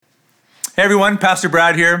Hey everyone, Pastor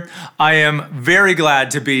Brad here. I am very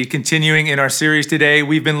glad to be continuing in our series today.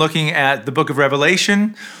 We've been looking at the book of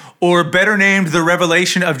Revelation, or better named, the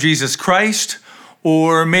revelation of Jesus Christ,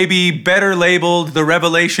 or maybe better labeled, the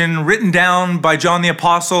revelation written down by John the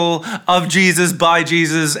Apostle of Jesus, by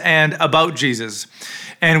Jesus, and about Jesus.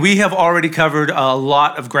 And we have already covered a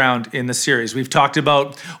lot of ground in the series. We've talked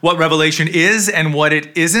about what Revelation is and what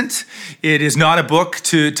it isn't. It is not a book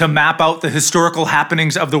to map out the historical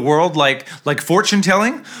happenings of the world like fortune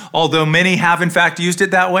telling, although many have in fact used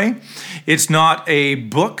it that way. It's not a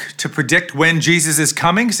book to predict when Jesus is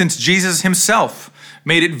coming, since Jesus himself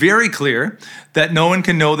made it very clear that no one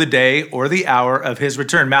can know the day or the hour of his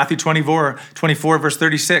return. Matthew 24, verse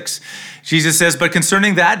 36. Jesus says, "But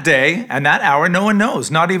concerning that day and that hour, no one knows,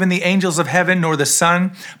 not even the angels of heaven, nor the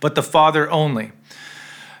Son, but the Father only."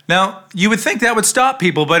 Now, you would think that would stop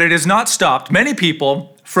people, but it has not stopped many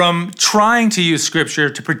people from trying to use Scripture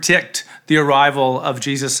to predict the arrival of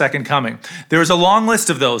Jesus' second coming. There is a long list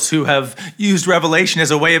of those who have used Revelation as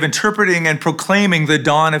a way of interpreting and proclaiming the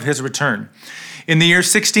dawn of his return. In the year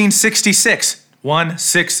 1666,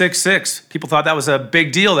 1666, people thought that was a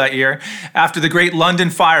big deal that year, after the Great London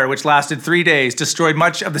Fire, which lasted 3 days, destroyed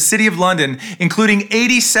much of the city of London, including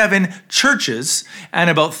 87 churches and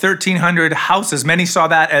about 1,300 houses. Many saw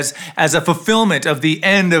that as a fulfillment of the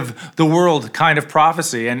end of the world kind of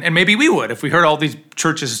prophecy. And maybe we would if we heard all these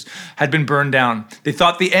churches had been burned down. They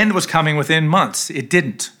thought the end was coming within months. It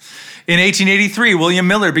didn't. In 1883, William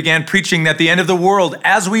Miller began preaching that the end of the world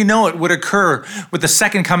as we know it would occur with the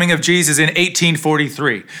second coming of Jesus in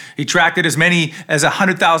 1843. He attracted as many as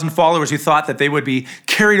 100,000 followers who thought that they would be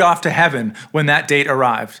carried off to heaven when that date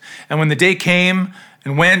arrived. And when the day came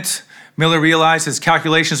and went, Miller realized his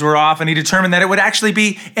calculations were off, and he determined that it would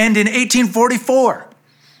actually end in 1844.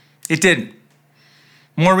 It didn't.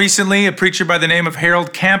 More recently, a preacher by the name of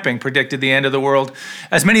Harold Camping predicted the end of the world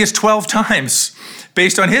as many as 12 times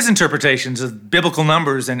based on his interpretations of biblical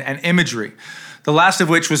numbers and imagery, the last of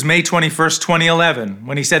which was May 21st, 2011,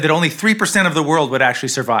 when he said that only 3% of the world would actually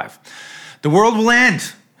survive. The world will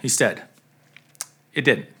end, he said. It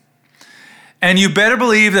didn't. And you better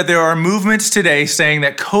believe that there are movements today saying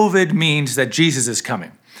that COVID means that Jesus is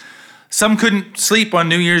coming. Some couldn't sleep on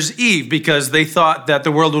New Year's Eve because they thought that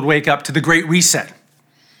the world would wake up to the Great Reset.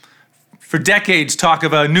 For decades, talk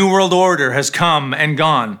of a new world order has come and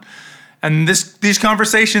gone. And these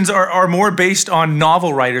conversations are more based on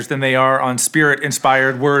novel writers than they are on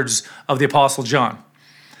Spirit-inspired words of the Apostle John.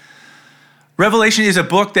 Revelation is a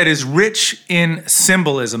book that is rich in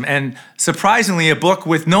symbolism, and surprisingly, a book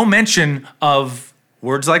with no mention of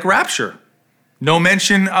words like rapture, no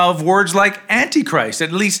mention of words like Antichrist,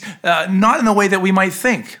 at least not in the way that we might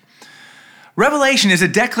think. Revelation is a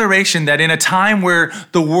declaration that in a time where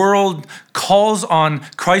the world calls on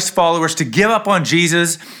Christ's followers to give up on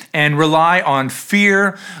Jesus and rely on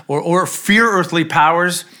fear or fear earthly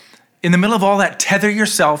powers, in the middle of all that, tether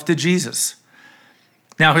yourself to Jesus.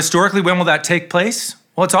 Now, historically, when will that take place?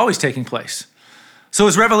 Well, it's always taking place. So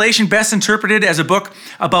is Revelation best interpreted as a book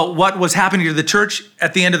about what was happening to the church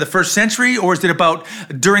at the end of the first century? Or is it about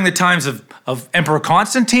during the times of Emperor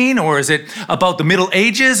Constantine? Or is it about the Middle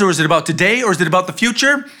Ages? Or is it about today? Or is it about the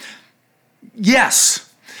future? Yes.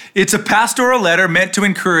 It's a pastoral letter meant to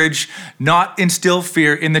encourage, not instill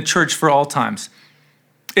fear in the church for all times.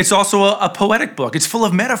 It's also a poetic book. It's full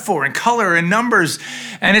of metaphor and color and numbers,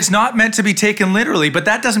 and it's not meant to be taken literally, but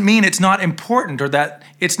that doesn't mean it's not important or that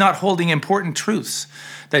it's not holding important truths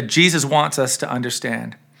that Jesus wants us to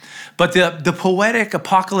understand. But the poetic,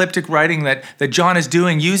 apocalyptic writing that John is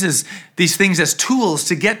doing uses these things as tools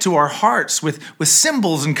to get to our hearts with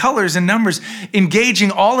symbols and colors and numbers, engaging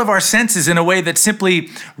all of our senses in a way that simply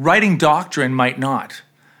writing doctrine might not.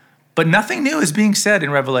 But nothing new is being said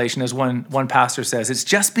in Revelation, as one pastor says. It's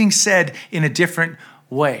just being said in a different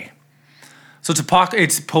way. So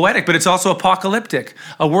it's poetic, but it's also apocalyptic,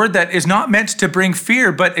 a word that is not meant to bring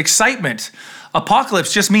fear, but excitement.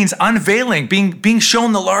 Apocalypse just means unveiling, being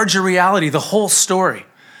shown the larger reality, the whole story.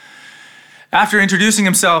 After introducing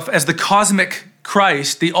himself as the cosmic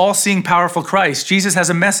Christ, the all-seeing, powerful Christ, Jesus has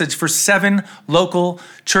a message for 7 local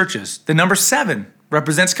churches. The number 7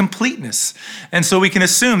 represents completeness. And so we can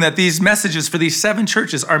assume that these messages for these 7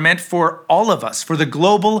 churches are meant for all of us, for the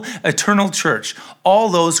global eternal church, all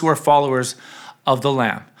those who are followers of the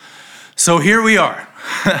Lamb. So here we are.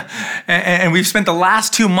 And we've spent the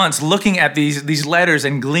last 2 months looking at these letters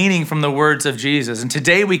and gleaning from the words of Jesus. And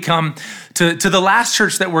today we come to the last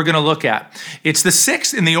church that we're going to look at. It's the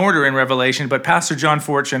 6th in the order in Revelation, but Pastor John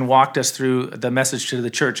Fortune walked us through the message to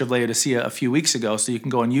the church of Laodicea a few weeks ago, so you can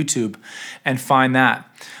go on YouTube and find that.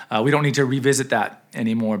 We don't need to revisit that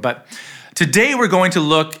anymore. But Today we're going to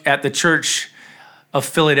look at the church of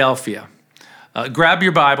Philadelphia. Grab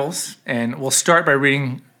your Bibles and we'll start by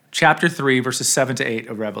reading chapter 3, verses 7 to 8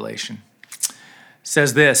 of Revelation. It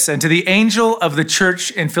says this, "And to the angel of the church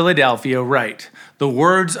in Philadelphia write, the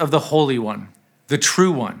words of the Holy One, the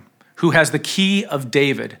true one, who has the key of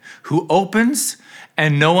David, who opens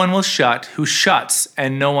and no one will shut, who shuts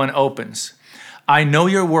and no one opens. I know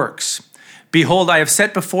your works. Behold, I have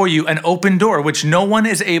set before you an open door, which no one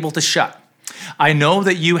is able to shut. I know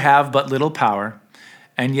that you have but little power,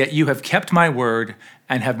 and yet you have kept my word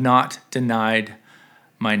and have not denied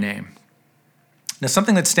my name." Now,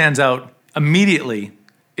 something that stands out immediately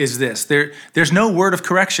is this. There's no word of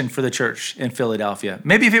correction for the church in Philadelphia.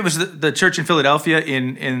 Maybe if it was the church in Philadelphia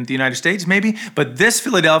in the United States, maybe, but this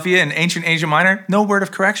Philadelphia in ancient Asia Minor, no word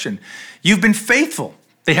of correction. You've been faithful.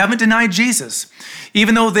 They haven't denied Jesus,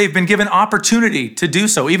 even though they've been given opportunity to do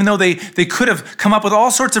so, even though they could have come up with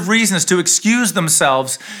all sorts of reasons to excuse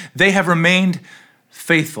themselves, they have remained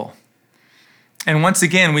faithful. And once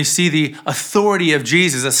again, we see the authority of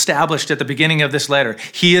Jesus established at the beginning of this letter.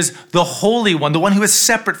 He is the Holy One, the one who is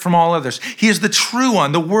separate from all others. He is the true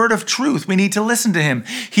one, the word of truth. We need to listen to him.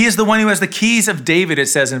 He is the one who has the keys of David, it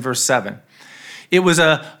says in verse 7. It was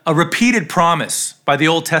a repeated promise by the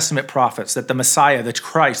Old Testament prophets that the Messiah, the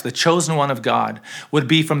Christ, the chosen one of God, would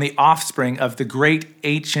be from the offspring of the great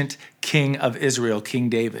ancient king of Israel, King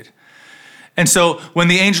David. And so when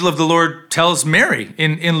the angel of the Lord tells Mary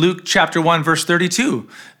in Luke chapter 1, verse 32,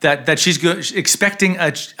 that she's expecting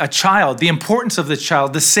a child, the importance of the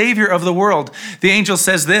child, the Savior of the world, the angel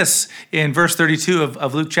says this in verse 32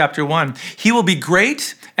 of Luke chapter 1, "He will be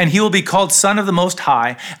great and he will be called Son of the Most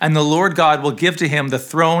High, and the Lord God will give to him the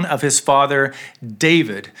throne of his father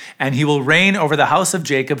David, and he will reign over the house of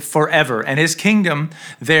Jacob forever, and of his kingdom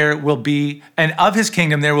there will be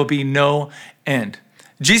no end."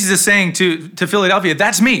 Jesus is saying to Philadelphia,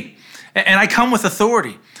 that's me, and I come with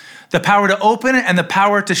authority, the power to open and the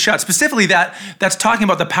power to shut. Specifically, that's talking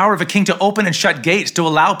about the power of a king to open and shut gates, to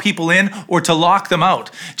allow people in or to lock them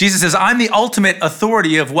out. Jesus says, I'm the ultimate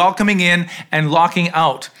authority of welcoming in and locking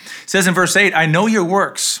out. It says in verse 8, "I know your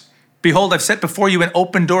works. Behold, I've set before you an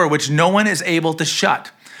open door, which no one is able to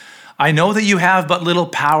shut. I know that you have but little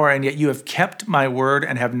power, and yet you have kept my word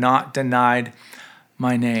and have not denied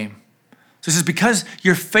my name." So it says, because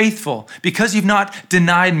you're faithful, because you've not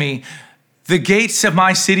denied me, the gates of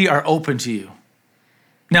my city are open to you.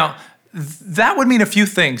 Now, that would mean a few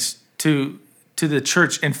things to the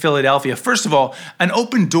church in Philadelphia. First of all, an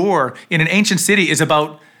open door in an ancient city is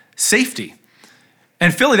about safety.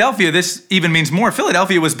 And Philadelphia, this even means more.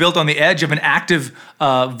 Philadelphia was built on the edge of an active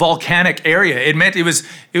volcanic area. It meant it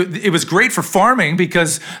was great for farming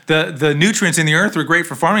because the nutrients in the earth were great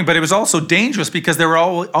for farming, but it was also dangerous because there were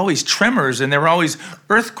always tremors and there were always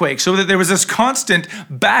earthquakes, so that there was this constant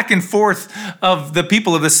back and forth of the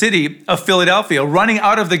people of the city of Philadelphia, running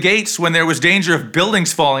out of the gates when there was danger of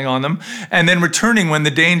buildings falling on them, and then returning when the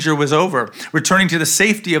danger was over, returning to the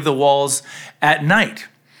safety of the walls at night.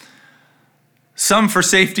 Some, for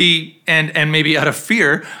safety and maybe out of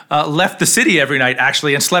fear, left the city every night,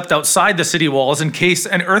 actually, and slept outside the city walls in case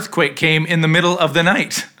an earthquake came in the middle of the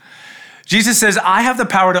night. Jesus says, I have the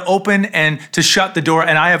power to open and to shut the door,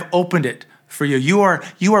 and I have opened it for you.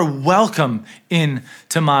 You are welcome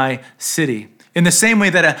into my city. In the same way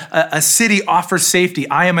that a city offers safety,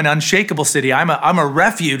 I am an unshakable city. I'm a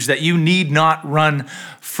refuge that you need not run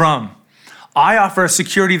from. I offer a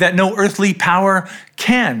security that no earthly power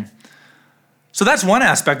can. So that's one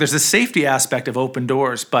aspect. There's the safety aspect of open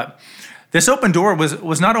doors, but this open door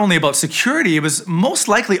was not only about security, it was most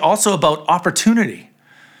likely also about opportunity.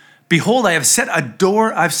 Behold, I have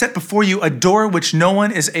set before you a door which no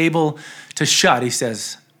one is able to shut, he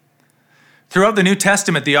says. Throughout the New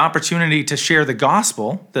Testament, the opportunity to share the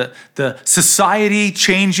gospel, the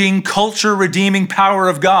society-changing, culture-redeeming power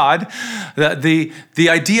of God, the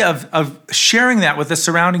idea of sharing that with the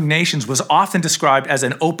surrounding nations was often described as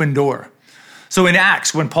an open door. So in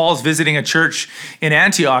Acts, when Paul's visiting a church in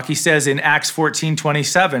Antioch, he says in Acts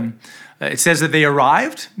 14:27, it says that they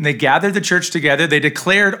arrived, and they gathered the church together, they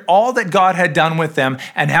declared all that God had done with them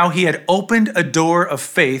and how he had opened a door of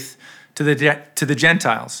faith to the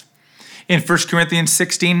Gentiles. In 1 Corinthians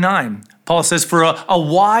 16:9, Paul says, "For a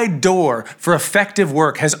wide door for effective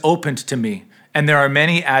work has opened to me, and there are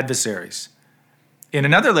many adversaries." In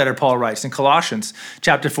another letter, Paul writes in Colossians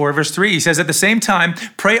chapter 4, verse 3, he says, "At the same time,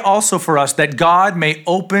 pray also for us that God may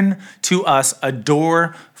open to us a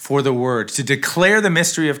door for the word, to declare the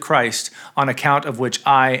mystery of Christ, on account of which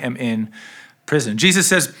I am in prison." Jesus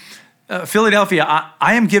says, Philadelphia,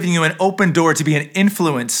 I am giving you an open door to be an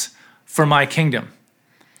influence for my kingdom.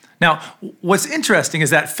 Now, what's interesting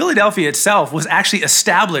is that Philadelphia itself was actually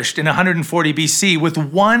established in 140 BC with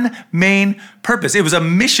one main purpose. It was a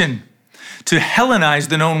mission to Hellenize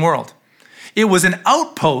the known world. It was an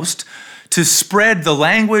outpost to spread the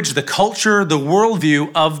language, the culture, the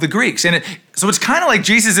worldview of the Greeks. So it's kind of like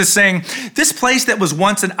Jesus is saying, this place that was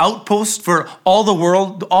once an outpost for all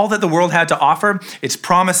that the world had to offer, its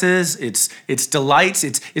promises, its delights,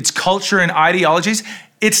 its culture and ideologies,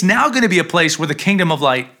 it's now going to be a place where the kingdom of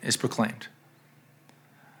light is proclaimed.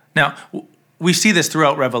 Now, we see this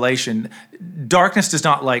throughout Revelation. Darkness does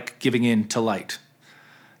not like giving in to light.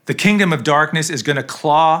 The kingdom of darkness is going to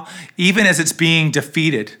claw even as it's being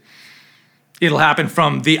defeated. It'll happen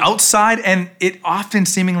from the outside, and it often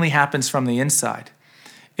seemingly happens from the inside.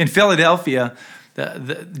 In Philadelphia,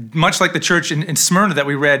 much like the church in Smyrna that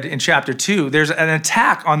we read in chapter 2, there's an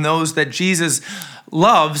attack on those that Jesus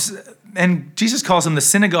loves, and Jesus calls them the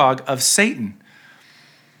synagogue of Satan,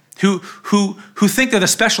 who think they're the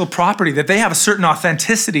special property, that they have a certain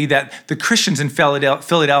authenticity that the Christians in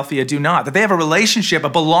Philadelphia do not, that they have a relationship, a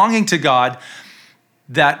belonging to God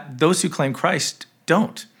that those who claim Christ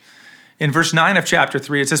don't. In verse 9 of chapter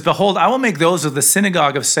 3, it says, "Behold, I will make those of the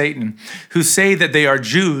synagogue of Satan who say that they are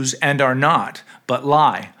Jews and are not, but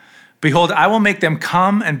lie. Behold, I will make them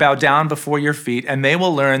come and bow down before your feet, and they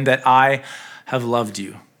will learn that I have loved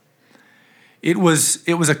you." It was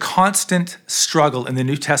a constant struggle in the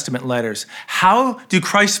New Testament letters. How do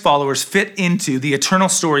Christ followers fit into the eternal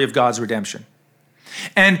story of God's redemption?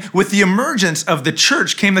 And with the emergence of the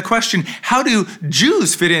church came the question, how do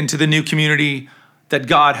Jews fit into the new community that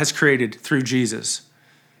God has created through Jesus?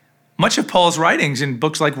 Much of Paul's writings in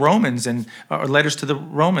books like Romans or letters to the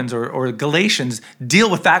Romans or Galatians deal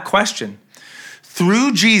with that question.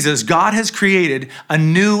 Through Jesus, God has created a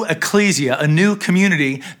new ecclesia, a new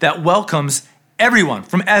community that welcomes everyone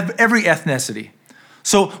from every ethnicity.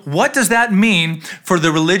 So what does that mean for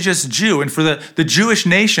the religious Jew and for the Jewish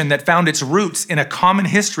nation that found its roots in a common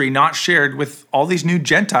history not shared with all these new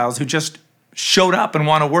Gentiles who just showed up and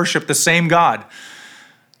want to worship the same God,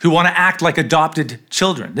 who want to act like adopted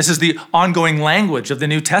children? This is the ongoing language of the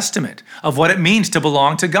New Testament, of what it means to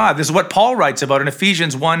belong to God. This is what Paul writes about in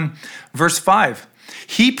Ephesians 1, verse 5.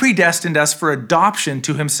 He predestined us for adoption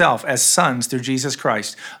to himself as sons through Jesus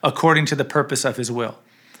Christ, according to the purpose of his will.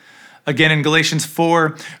 Again, in Galatians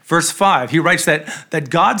 4, verse 5, he writes that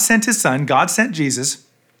God sent his son, God sent Jesus,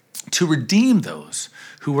 to redeem those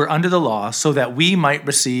who were under the law so that we might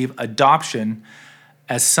receive adoption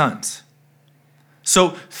as sons. So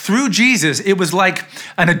through Jesus, it was like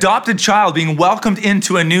an adopted child being welcomed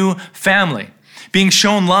into a new family, being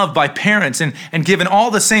shown love by parents and given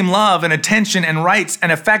all the same love and attention and rights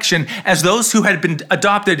and affection as those who had been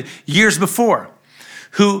adopted years before,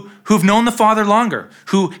 who've known the Father longer,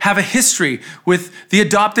 who have a history with the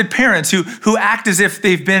adopted parents, who act as if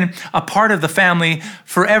they've been a part of the family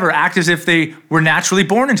forever, act as if they were naturally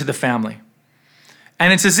born into the family.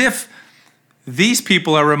 And it's as if these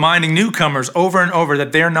people are reminding newcomers over and over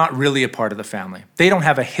that they're not really a part of the family. They don't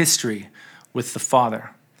have a history with the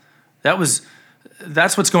Father. That's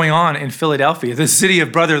what's going on in Philadelphia, the city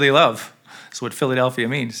of brotherly love. That's what Philadelphia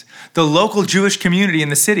means. The local Jewish community in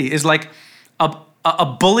the city is like a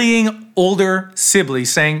bullying older sibling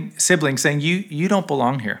saying, you don't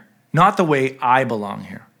belong here. Not the way I belong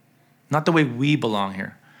here. Not the way we belong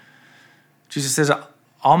here. Jesus says,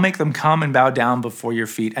 I'll make them come and bow down before your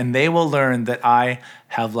feet, and they will learn that I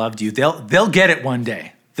have loved you. They'll get it one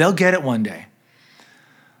day. They'll get it one day.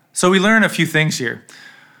 So we learn a few things here.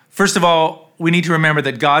 First of all, we need to remember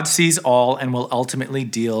that God sees all and will ultimately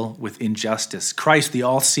deal with injustice. Christ, the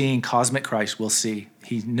all-seeing cosmic Christ, will see.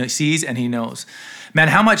 He sees and he knows. Man,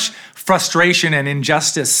 how much frustration and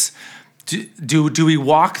injustice do we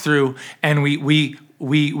walk through and we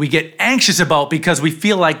get anxious about because we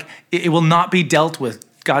feel like it will not be dealt with.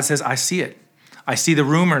 God says, I see it. I see the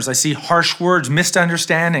rumors. I see harsh words,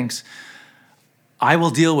 misunderstandings. I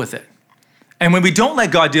will deal with it. And when we don't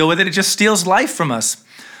let God deal with it, it just steals life from us.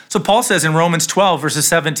 So Paul says in Romans 12, verses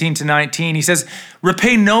 17 to 19, he says,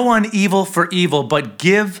 repay no one evil for evil, but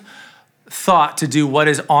give thought to do what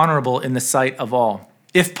is honorable in the sight of all.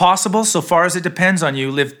 If possible, so far as it depends on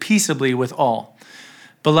you, live peaceably with all.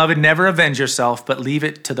 Beloved, never avenge yourself, but leave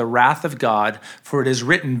it to the wrath of God, for it is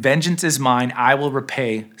written, vengeance is mine, I will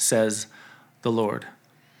repay, says the Lord.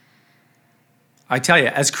 I tell you,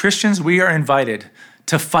 as Christians, we are invited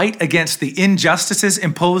to fight against the injustices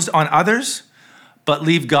imposed on others, but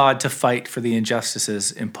leave God to fight for the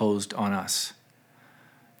injustices imposed on us.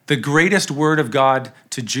 The greatest word of God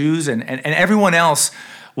to Jews and everyone else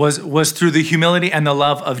was through the humility and the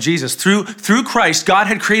love of Jesus. Through Christ, God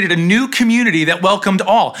had created a new community that welcomed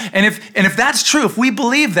all. And if that's true, if we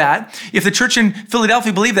believe that, if the church in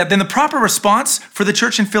Philadelphia believed that, then the proper response for the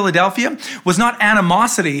church in Philadelphia was not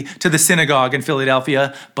animosity to the synagogue in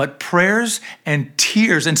Philadelphia, but prayers and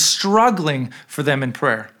tears and struggling for them in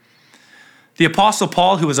prayer. The Apostle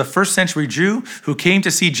Paul, who was a first century Jew, who came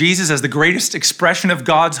to see Jesus as the greatest expression of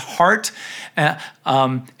God's heart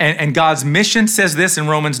and God's mission, says this in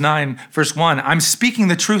Romans 9, verse 1, I'm speaking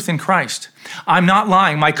the truth in Christ. I'm not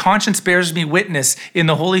lying. My conscience bears me witness in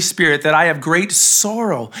the Holy Spirit that I have great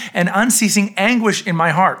sorrow and unceasing anguish in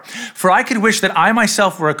my heart. For I could wish that I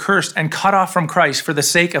myself were accursed and cut off from Christ for the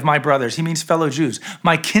sake of my brothers. He means fellow Jews,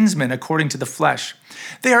 my kinsmen according to the flesh.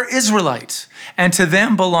 They are Israelites, and to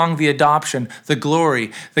them belong the adoption, the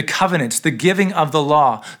glory, the covenants, the giving of the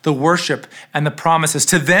law, the worship, and the promises.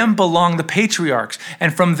 To them belong the patriarchs,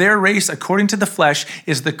 and from their race, according to the flesh,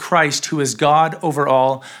 is the Christ who is God over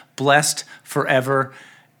all, blessed forever.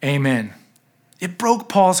 Amen. It broke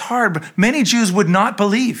Paul's heart, but many Jews would not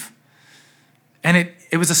believe. And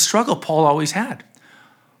it was a struggle Paul always had.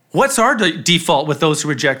 What's our default with those who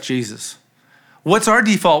reject Jesus? What's our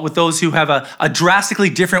default with those who have a drastically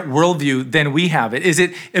different worldview than we have? Is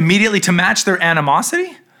it immediately to match their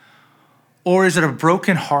animosity? Or is it a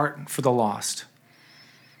broken heart for the lost?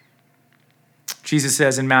 Jesus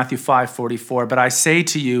says in Matthew 5:44, but I say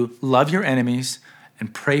to you, love your enemies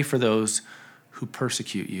and pray for those who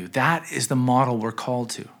persecute you. That is the model we're called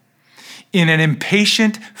to. In an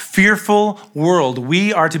impatient, fearful world,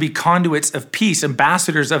 we are to be conduits of peace,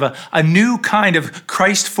 ambassadors of a new kind of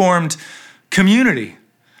Christ-formed community.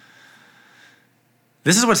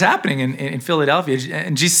 This is what's happening in Philadelphia.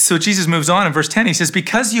 And so Jesus moves on in verse 10. He says,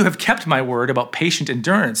 because you have kept my word about patient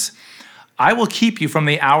endurance, I will keep you from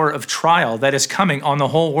the hour of trial that is coming on the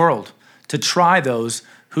whole world to try those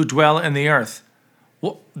who dwell in the earth.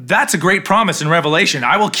 Well, that's a great promise in Revelation.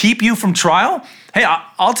 I will keep you from trial. Hey,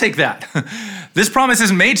 I'll take that. This promise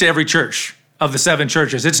isn't made to every church of the 7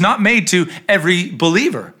 churches. It's not made to every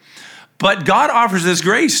believer. But God offers this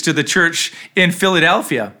grace to the church in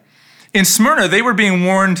Philadelphia. In Smyrna, they were being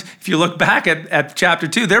warned, if you look back at chapter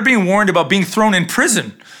 2, they're being warned about being thrown in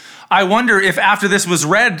prison. I wonder if after this was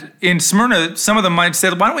read in Smyrna, some of them might say,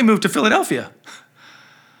 why don't we move to Philadelphia?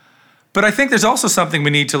 But I think there's also something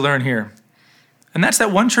we need to learn here. And that's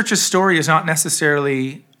that one church's story is not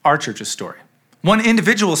necessarily our church's story. One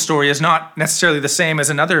individual's story is not necessarily the same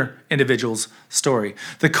as another individual's story.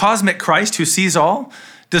 The cosmic Christ who sees all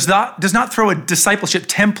does not throw a discipleship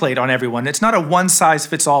template on everyone. It's not a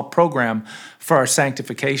one-size-fits-all program for our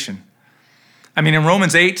sanctification. I mean, in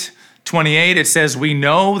Romans 8:28, it says, we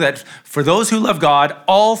know that for those who love God,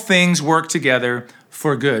 all things work together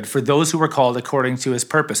for good, for those who are called according to his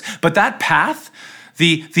purpose. But that path,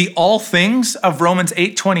 the all things of Romans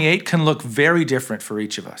 8:28 can look very different for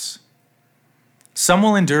each of us. Some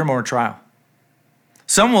will endure more trial.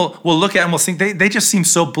 Some will look at it and will think they just seem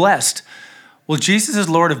so blessed. Well, Jesus is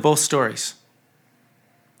Lord of both stories.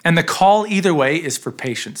 And the call either way is for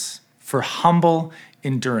patience, for humble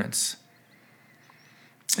endurance.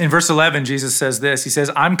 In verse 11, Jesus says this. He says,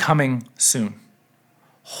 I'm coming soon.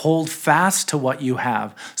 Hold fast to what you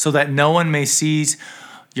have so that no one may seize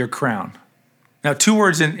your crown. Now, 2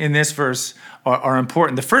 words in this verse are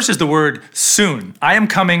important. The first is the word soon. I am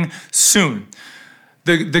coming soon.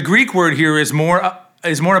 The Greek word here is more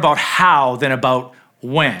about how than about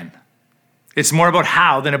when. It's more about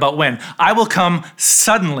how than about when. I will come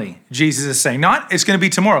suddenly, Jesus is saying. Not it's going to be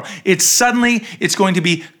tomorrow. It's suddenly, it's going to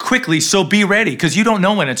be quickly, so be ready because you don't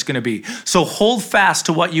know when it's going to be. So hold fast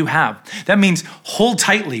to what you have. That means hold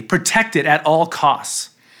tightly, protect it at all costs.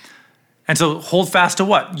 And so hold fast to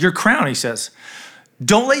what? Your crown, he says.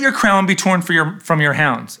 Don't let your crown be torn from your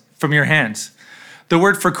hands. The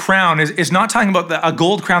word for crown is not talking about a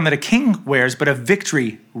gold crown that a king wears, but a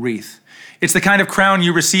victory wreath. It's the kind of crown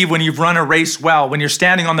you receive when you've run a race well, when you're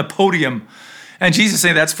standing on the podium. And Jesus is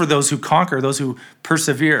saying that's for those who conquer, those who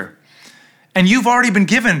persevere. And you've already been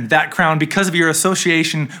given that crown because of your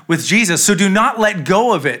association with Jesus. So do not let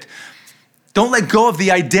go of it. Don't let go of the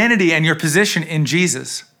identity and your position in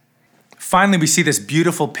Jesus. Finally, we see this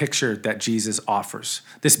beautiful picture that Jesus offers,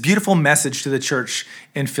 this beautiful message to the church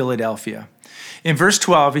in Philadelphia. In verse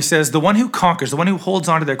 12, he says, the one who conquers, the one who holds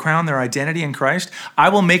onto their crown, their identity in Christ, I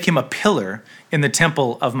will make him a pillar in the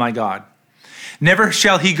temple of my God. Never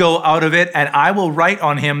shall he go out of it, and I will write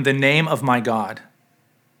on him the name of my God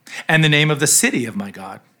and the name of the city of my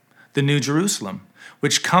God, the New Jerusalem,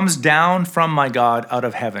 which comes down from my God out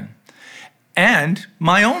of heaven, and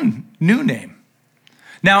my own new name.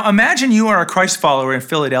 Now imagine you are a Christ follower in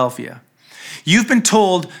Philadelphia. You've been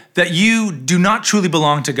told that you do not truly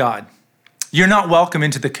belong to God. You're not welcome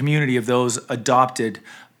into the community of those adopted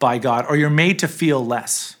by God, or you're made to feel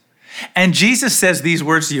less. And Jesus says these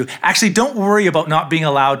words to you. Actually, don't worry about not being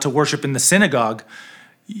allowed to worship in the synagogue.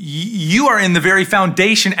 You are in the very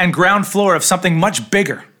foundation and ground floor of something much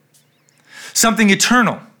bigger, something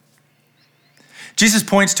eternal. Jesus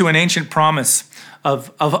points to an ancient promise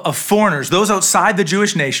of foreigners, those outside the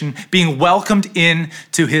Jewish nation, being welcomed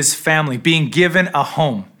into his family, being given a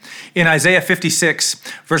home. In Isaiah 56,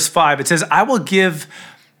 verse 5, it says, I will give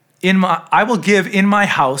in my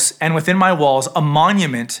house and within my walls a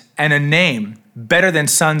monument and a name better than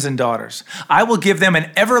sons and daughters. I will give them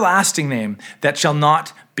an everlasting name that shall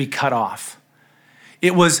not be cut off.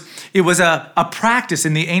 It was a practice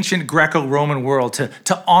in the ancient Greco-Roman world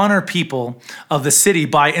to honor people of the city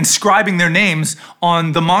by inscribing their names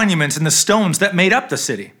on the monuments and the stones that made up the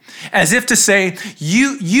city, as if to say,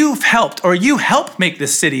 you've helped, or you help make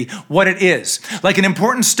this city what it is, like an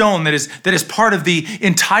important stone that is part of the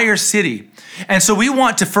entire city. And so we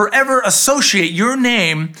want to forever associate your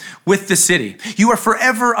name with the city. You are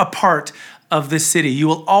forever a part of this city. You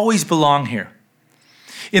will always belong here.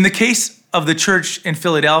 In the case of the church in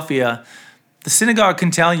Philadelphia, the synagogue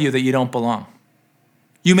can tell you that you don't belong.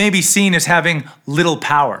 You may be seen as having little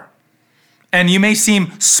power, and you may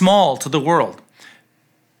seem small to the world,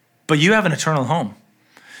 but you have an eternal home.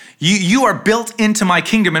 You are built into my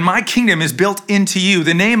kingdom, and my kingdom is built into you.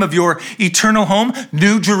 The name of your eternal home,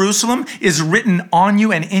 New Jerusalem, is written on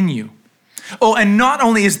you and in you. Oh, and not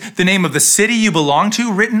only is the name of the city you belong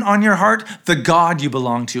to written on your heart, the God you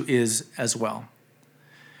belong to is as well.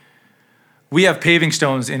 We have paving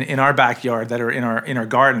stones in our backyard that are in our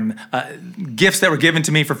garden, gifts that were given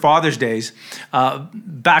to me for Father's Days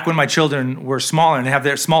back when my children were smaller, and they have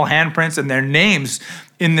their small handprints and their names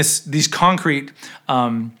in these concrete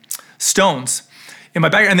stones in my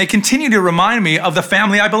backyard. And they continue to remind me of the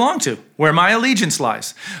family I belong to, where my allegiance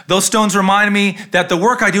lies. Those stones remind me that the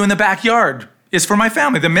work I do in the backyard is for my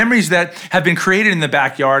family. The memories that have been created in the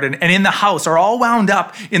backyard and in the house are all wound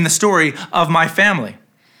up in the story of my family.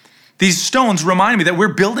 These stones remind me that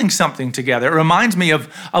we're building something together. It reminds me of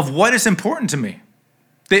what is important to me.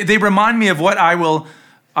 They remind me of what I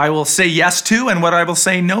will say yes to and what I will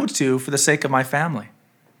say no to for the sake of my family.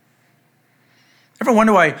 Ever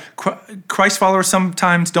wonder why Christ followers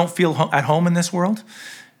sometimes don't feel at home in this world?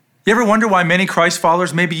 You ever wonder why many Christ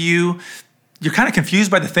followers, maybe you're kind of confused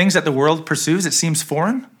by the things that the world pursues? It seems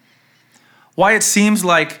foreign. Why it seems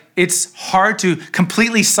like it's hard to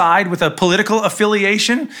completely side with a political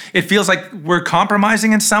affiliation. It feels like we're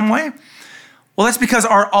compromising in some way. Well, that's because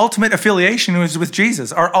our ultimate affiliation is with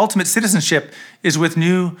Jesus. Our ultimate citizenship is with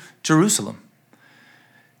New Jerusalem.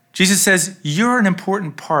 Jesus says, you're an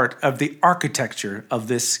important part of the architecture of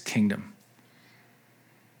this kingdom.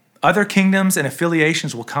 Other kingdoms and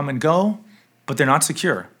affiliations will come and go, but they're not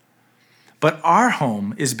secure. But our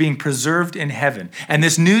home is being preserved in heaven. And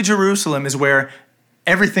this New Jerusalem is where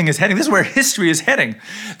everything is heading. This is where history is heading.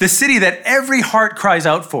 The city that every heart cries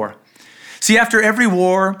out for. See, after every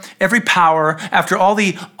war, every power, after all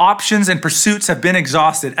the options and pursuits have been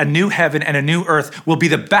exhausted, a new heaven and a new earth will be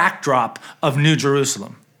the backdrop of New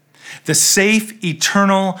Jerusalem. The safe,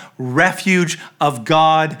 eternal refuge of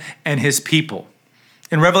God and his people.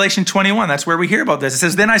 In Revelation 21, that's where we hear about this. It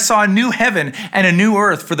says, then I saw a new heaven and a new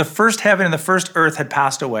earth, for the first heaven and the first earth had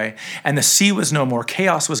passed away, and the sea was no more,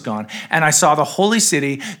 chaos was gone. And I saw the holy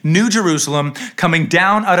city, New Jerusalem, coming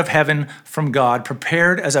down out of heaven from God,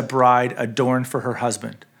 prepared as a bride adorned for her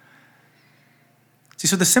husband. See,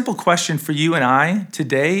 so the simple question for you and I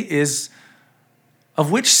today is,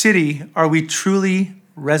 of which city are we truly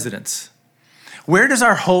residents? Where does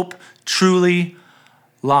our hope truly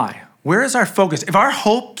lie? Where is our focus? If our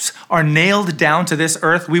hopes are nailed down to this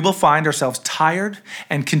earth, we will find ourselves tired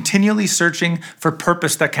and continually searching for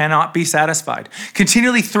purpose that cannot be satisfied,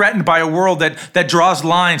 continually threatened by a world that draws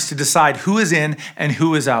lines to decide who is in and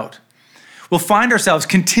who is out. We'll find ourselves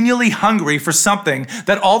continually hungry for something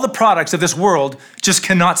that all the products of this world just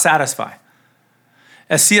cannot satisfy.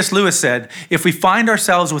 As C.S. Lewis said, if we find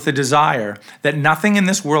ourselves with a desire that nothing in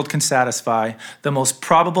this world can satisfy, the most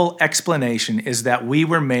probable explanation is that we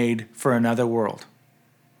were made for another world.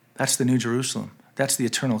 That's the New Jerusalem. That's the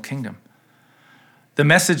eternal kingdom. The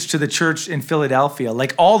message to the church in Philadelphia,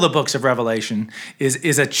 like all the books of Revelation,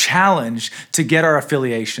 is a challenge to get our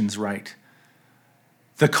affiliations right.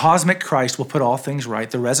 The cosmic Christ will put all things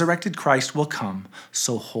right. The resurrected Christ will come,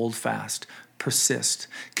 so hold fast. Persist.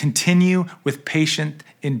 Continue with patient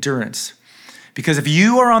endurance. Because if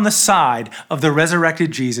you are on the side of the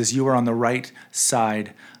resurrected Jesus, you are on the right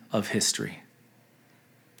side of history.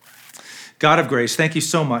 God of grace, thank you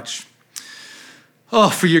so much. Oh,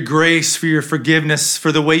 for your grace, for your forgiveness,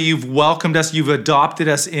 for the way you've welcomed us, you've adopted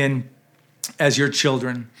us in as your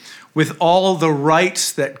children, with all the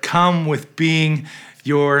rights that come with being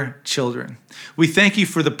your children. We thank you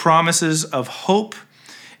for the promises of hope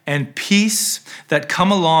and peace that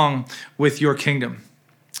come along with your kingdom.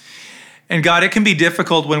 And God, it can be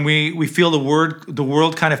difficult when we feel the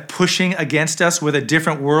world kind of pushing against us with a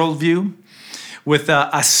different worldview, with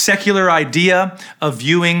a secular idea of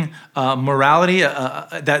viewing morality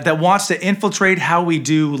that wants to infiltrate how we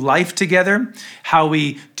do life together, how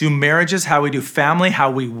we do marriages, how we do family, how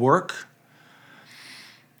we work,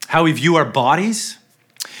 how we view our bodies.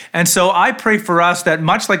 And so I pray for us that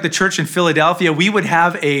much like the church in Philadelphia, we would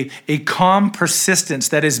have a calm persistence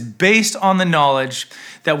that is based on the knowledge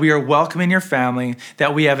that we are welcome in your family,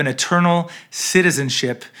 that we have an eternal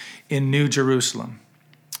citizenship in New Jerusalem.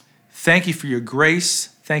 Thank you for your grace.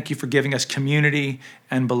 Thank you for giving us community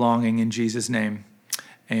and belonging in Jesus' name.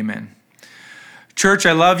 Amen. Church,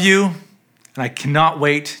 I love you, and I cannot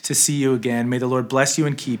wait to see you again. May the Lord bless you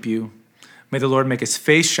and keep you. May the Lord make his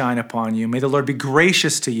face shine upon you. May the Lord be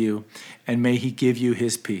gracious to you, and may he give you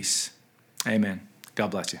his peace. Amen. God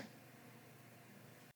bless you.